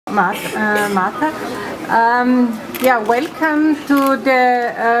Martha. Yeah, welcome to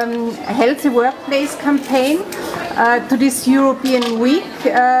the Healthy Workplace campaign, to this European Week,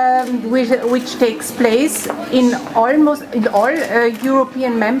 which takes place in all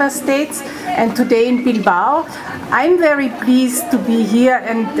European member states, and today in Bilbao. I'm very pleased to be here,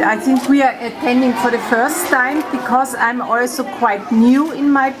 and I think we are attending for the first time because I'm also quite new in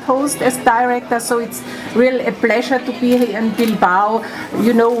my post as director, so it's really a pleasure to be here in Bilbao.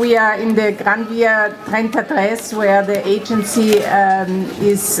 You know, we are in the Gran Via 33, where the agency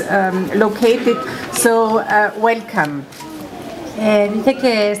is located, so welcome. Dice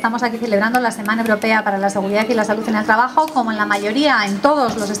que estamos aquí celebrando la Semana Europea para la Seguridad y la Salud en el Trabajo, como en la mayoría, en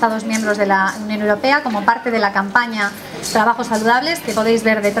todos los Estados miembros de la Unión Europea, como parte de la campaña Trabajos Saludables, que podéis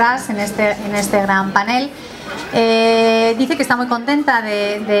ver detrás en este gran panel. Dice que está muy contenta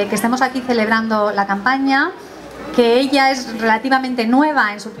de que estemos aquí celebrando la campaña, que ella es relativamente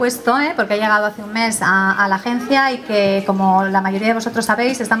nueva en su puesto, porque ha llegado hace un mes a la agencia, y que, como la mayoría de vosotros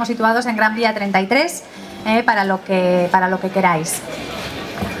sabéis, estamos situados en Gran Vía 33, para lo que queráis.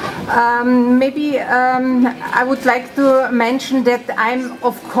 Maybe I would like to mention that I'm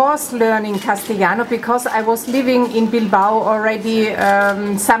of course learning Castellano because I was living in Bilbao already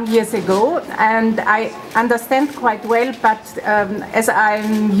some years ago, and I understand quite well, but as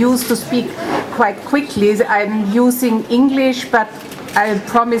I'm used to speak quite quickly, I'm using English, but I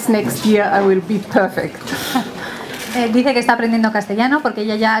promise next year I will be perfect. Dice que está aprendiendo castellano porque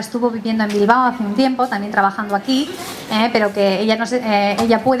ella ya estuvo viviendo en Bilbao hace un tiempo, también trabajando aquí, pero que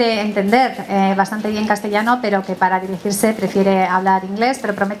ella puede entender bastante bien castellano, pero que para dirigirse prefiere hablar inglés,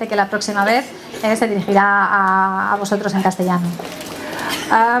 pero promete que la próxima vez se dirigirá a vosotros en castellano.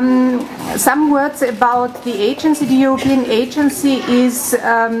 Some words about the agency. The European Agency is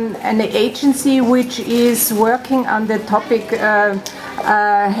an agency which is working on the topic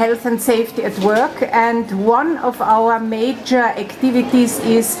health and safety at work, and one of our major activities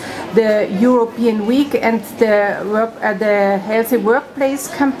is the European Week and the Healthy Workplace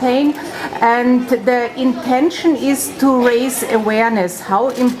campaign, and the intention is to raise awareness how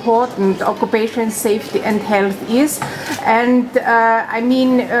important occupational safety and health is. And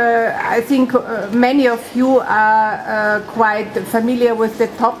I think many of you are quite familiar with the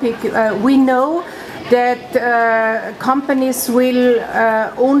topic. We know that companies will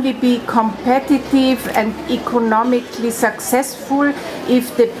only be competitive and economically successful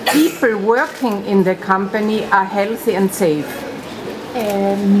if the people working in the company are healthy and safe.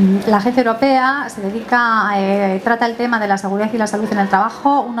 La Agencia Europea se trata el tema de la seguridad y la salud en el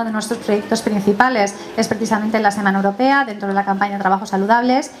trabajo. Uno de nuestros proyectos principales es precisamente la Semana Europea dentro de la campaña Trabajos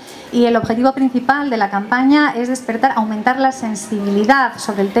Saludables, y el objetivo principal de la campaña es aumentar la sensibilidad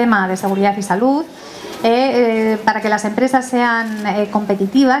sobre el tema de seguridad y salud, para que las empresas sean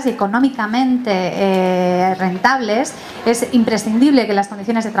competitivas y económicamente rentables. Es imprescindible que las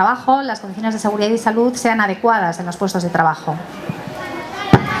condiciones de trabajo, las condiciones de seguridad y salud sean adecuadas en los puestos de trabajo.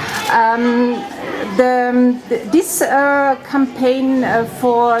 This campaign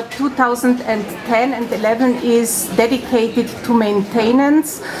for 2010 and 11 is dedicated to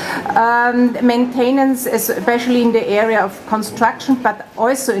maintenance, especially in the area of construction, but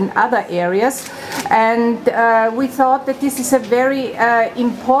also in other areas. And we thought that this is a very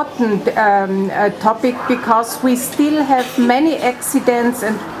important topic, because we still have many accidents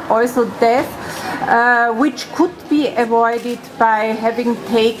and also death, which could be avoided by having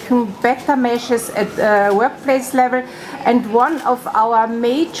taken better measures at workplace level. And one of our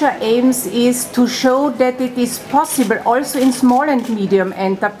major aims is to show that it is possible also in small and medium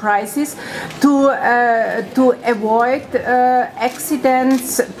enterprises to avoid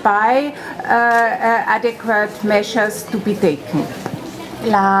accidents by adequate measures to be taken.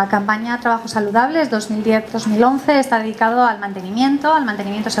 La campaña Trabajos Saludables 2010-2011 está dedicado al mantenimiento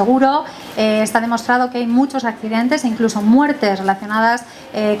seguro. Está demostrado que hay muchos accidentes e incluso muertes relacionadas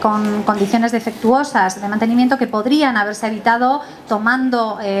con condiciones defectuosas de mantenimiento que podrían haberse evitado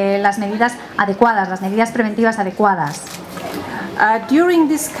tomando las medidas adecuadas, las medidas preventivas adecuadas. During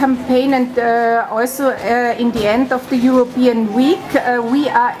this campaign and also in the end of the European Week, we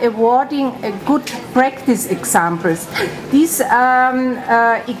are awarding good practice examples. These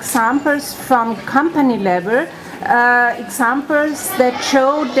are examples from company level, examples that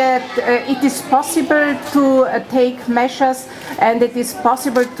show that it is possible to take measures and it is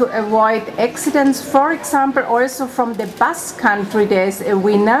possible to avoid accidents. For example, also from the Basque country there is a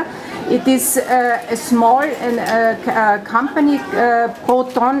winner. It is a small company,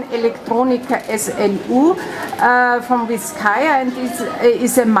 Proton Elektronika SLU, from Vizcaya, and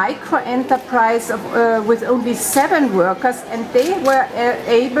is a micro enterprise with only 7 workers, and they were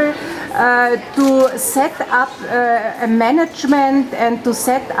able to set up a management and to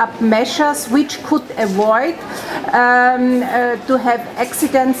set up measures which could avoid to have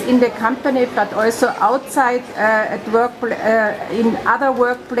accidents in the company, but also outside at work, in other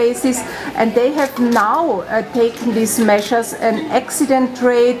workplaces, and they have now taken these measures, an accident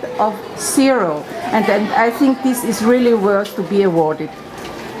rate of 0, and I think this is really worth to be awarded.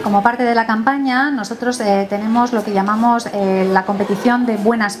 Como parte de la campaña, nosotros tenemos lo que llamamos la competición de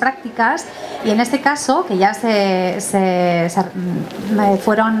buenas prácticas, y en este caso, que ya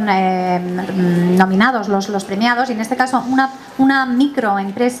fueron nominados los premiados, y en este caso una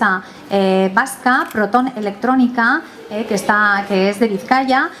microempresa vasca, Proton Electrónica, que es de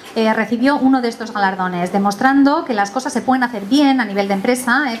Vizcaya, recibió uno de estos galardones, demostrando que las cosas se pueden hacer bien a nivel de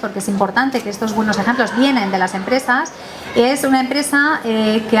empresa, porque es importante que estos buenos ejemplos vienen de las empresas. Es una empresa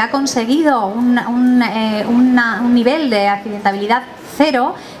que ha conseguido un nivel de accidentabilidad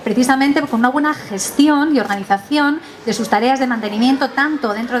 0, precisamente con una buena gestión y organización de sus tareas de mantenimiento,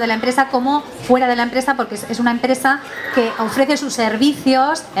 tanto dentro de la empresa como fuera de la empresa, porque es una empresa que ofrece sus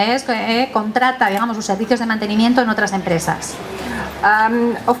servicios, contrata, digamos, sus servicios de mantenimiento en otras empresas.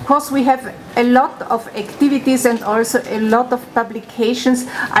 Of course, we have a lot of activities and also a lot of publications.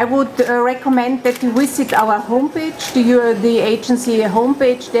 I would recommend that you visit our homepage, the agency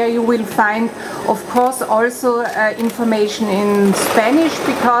homepage. There you will find, of course, also information in Spanish,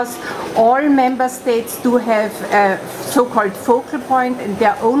 because all member states do have a so-called focal point in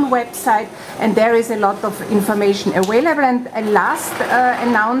their own website, and there is a lot of information available. And a last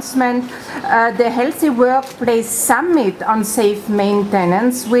announcement, the Healthy Workplace Summit on Safe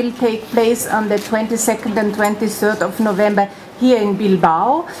Maintenance will take place on the 22nd and 23rd of November here in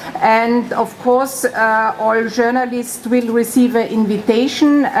Bilbao, and of course all journalists will receive an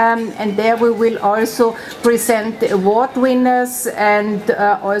invitation, and there we will also present the award winners and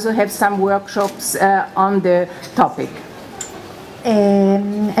also have some workshops on the topic.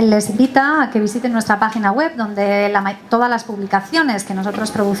 Les invita a que visiten nuestra página web, donde todas las publicaciones que nosotros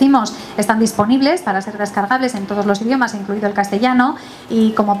producimos están disponibles para ser descargables en todos los idiomas, incluido el castellano,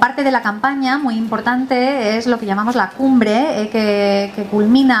 y como parte de la campaña, muy importante, es lo que llamamos la cumbre, que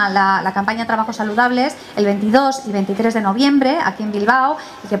culmina la campaña Trabajos Saludables el 22 y 23 de noviembre aquí en Bilbao,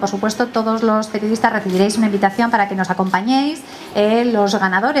 y que por supuesto todos los periodistas recibiréis una invitación para que nos acompañéis. Los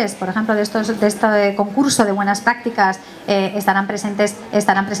ganadores, por ejemplo, de este concurso de buenas prácticas estarán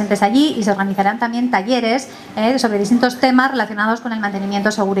presentes allí, y se organizarán también talleres sobre distintos temas relacionados con el mantenimiento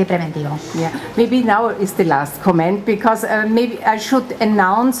seguro y preventivo. Yeah, maybe now is the last comment, because maybe I should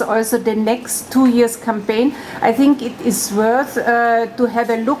announce also the next 2 years campaign. I think it is worth to have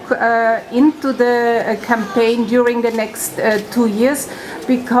a look into the campaign during the next 2 years,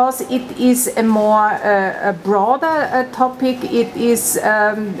 because it is a more a broader topic. It is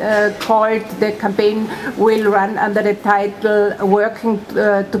called, the campaign will run under the title Working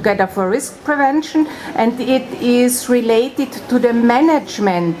Together for Risk Prevention, and it is related to the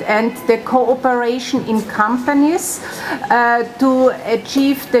management and the cooperation in companies to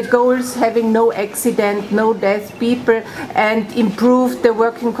achieve the goals, having no accident, no death people, and improve the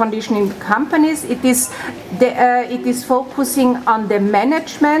working condition in companies. It is focusing on the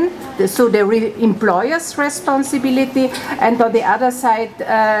management, so the employer's responsibility, and on the other side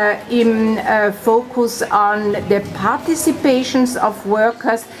focus on the participations of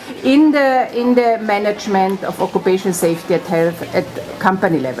workers in the management of occupational safety and health at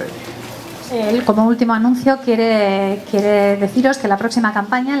company level. Él, como último anuncio, quiere deciros que la próxima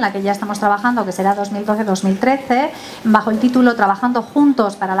campaña en la que ya estamos trabajando, que será 2012-2013, bajo el título Trabajando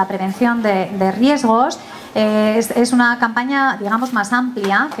Juntos para la Prevención de Riesgos, es una campaña, digamos, más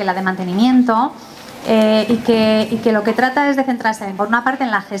amplia que la de mantenimiento. Y que lo que trata es de centrarse, por una parte,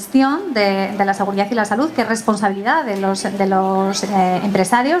 en la gestión de la seguridad y la salud, que es responsabilidad de los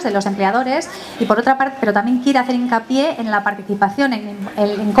empresarios, de los empleadores, y por otra parte, pero también quiere hacer hincapié en la participación,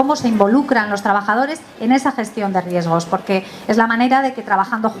 en cómo se involucran los trabajadores en esa gestión de riesgos, porque es la manera de que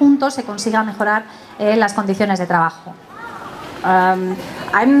trabajando juntos se consiga mejorar las condiciones de trabajo.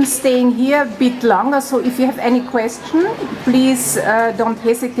 I'm staying here a bit longer, so if you have any question, please don't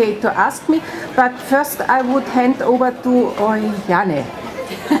hesitate to ask me. But first I would hand over to Oyane.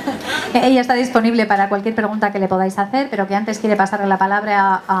 Ella está disponible para cualquier pregunta que le podáis hacer, pero que antes quiere pasarle la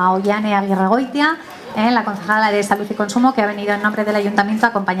palabra a Oyane Aguirregoitia, la concejala de Salud y Consumo, que ha venido en nombre del Ayuntamiento a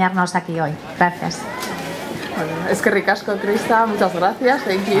acompañarnos aquí hoy. Gracias. Bueno, es que ricasco, Krista, muchas gracias,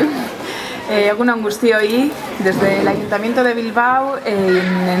 thank you. Egunon guztioi, desde el Ayuntamiento de Bilbao,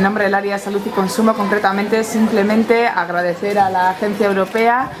 en nombre del área de salud y consumo, concretamente, simplemente agradecer a la Agencia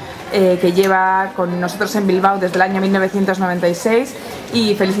Europea que lleva con nosotros en Bilbao desde el año 1996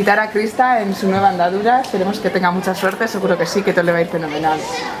 y felicitar a Krista en su nueva andadura. Esperemos que tenga mucha suerte, seguro que sí, que todo le va a ir fenomenal.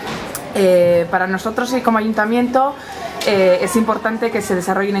 Para nosotros y como ayuntamiento es importante que se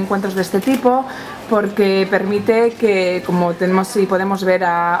desarrollen encuentros de este tipo porque permite que, como tenemos y podemos ver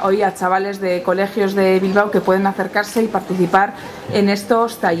hoy, a chavales de colegios de Bilbao que pueden acercarse y participar en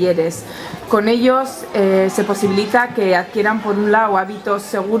estos talleres. Con ellos se posibilita que adquieran, por un lado, hábitos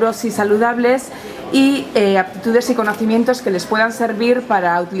seguros y saludables y aptitudes y conocimientos que les puedan servir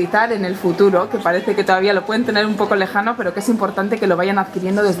para utilizar en el futuro, que parece que todavía lo pueden tener un poco lejano, pero que es importante que lo vayan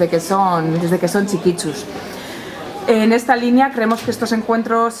adquiriendo desde que son chiquichus. En esta línea creemos que estos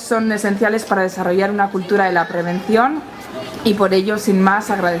encuentros son esenciales para desarrollar una cultura de la prevención y por ello, sin más,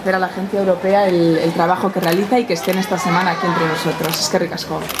 agradecer a la Agencia Europea el trabajo que realiza y que estén esta semana aquí entre nosotros. Es que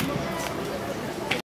ricasco.